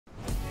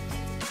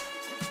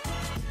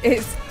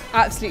It's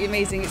absolutely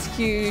amazing. It's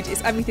huge.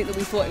 It's everything that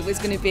we thought it was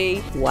going to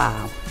be.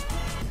 Wow.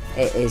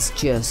 It is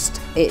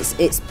just,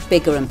 it's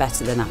bigger and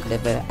better than I could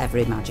have ever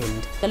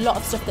imagined. A lot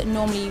of stuff that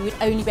normally you would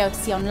only be able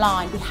to see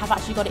online, we have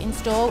actually got it in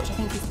store, which I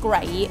think is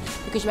great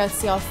because you're able to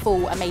see our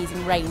full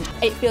amazing range.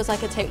 It feels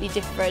like a totally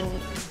different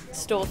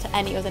store to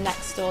any other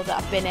Next store that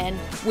I've been in.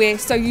 We're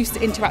so used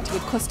to interacting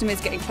with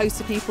customers, getting close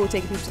to people,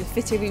 taking people to the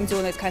fitting rooms,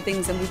 all those kind of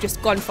things, and we've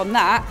just gone from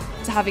that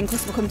to having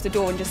customers come to the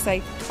door and just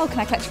say, oh, can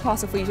I collect your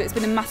parcel for you? So it's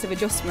been a massive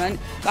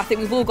adjustment, but I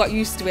think we've all got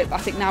used to it, but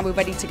I think now we're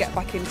ready to get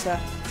back into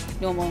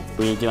normal.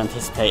 We do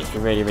anticipate to be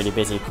really, really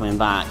busy coming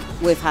back.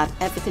 We've had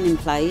everything in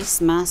place,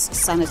 masks,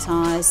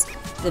 sanitised.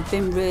 They've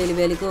been really,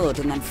 really good,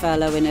 and then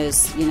furloughing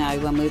us, you know,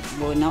 when we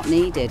were not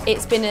needed.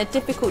 It's been a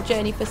difficult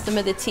journey for some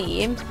of the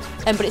team,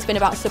 but it's been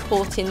about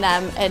supporting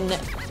them and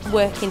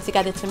working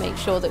together to make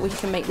sure that we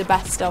can make the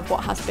best of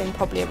what has been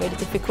probably a really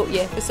difficult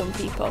year for some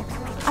people.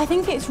 I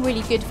think it's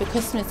really good for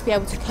customers to be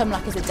able to come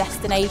like as a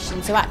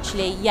destination. So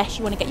actually, yes,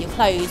 you want to get your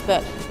clothes,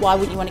 but why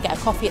wouldn't you want to get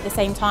a coffee at the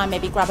same time,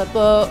 maybe grab a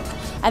book?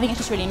 I think it's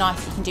just really nice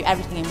that you can do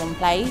everything in one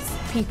place.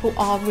 People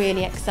are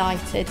really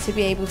excited to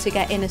be able to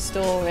get in a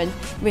store and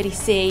really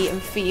see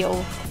and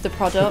feel the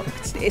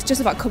product. It's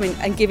just about coming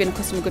and giving a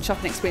customer a good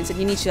shopping experience, and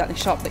you need to do that in the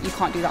shop, but you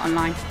can't do that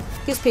online.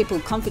 It gives people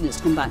confidence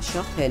to come back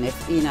shopping.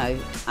 If, you know,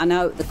 I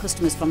know the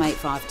customers from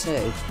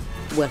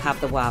 852 will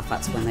have the wow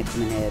factor when they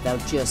come in here. They'll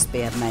just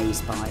be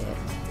amazed by it.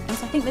 And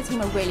so I think the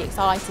team are really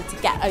excited to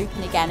get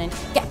open again and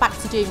get back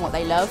to doing what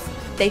they love.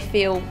 They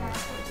feel,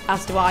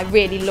 as do I,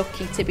 really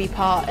lucky to be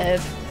part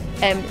of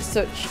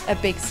such a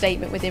big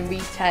statement within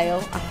retail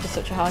after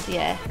such a hard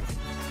year.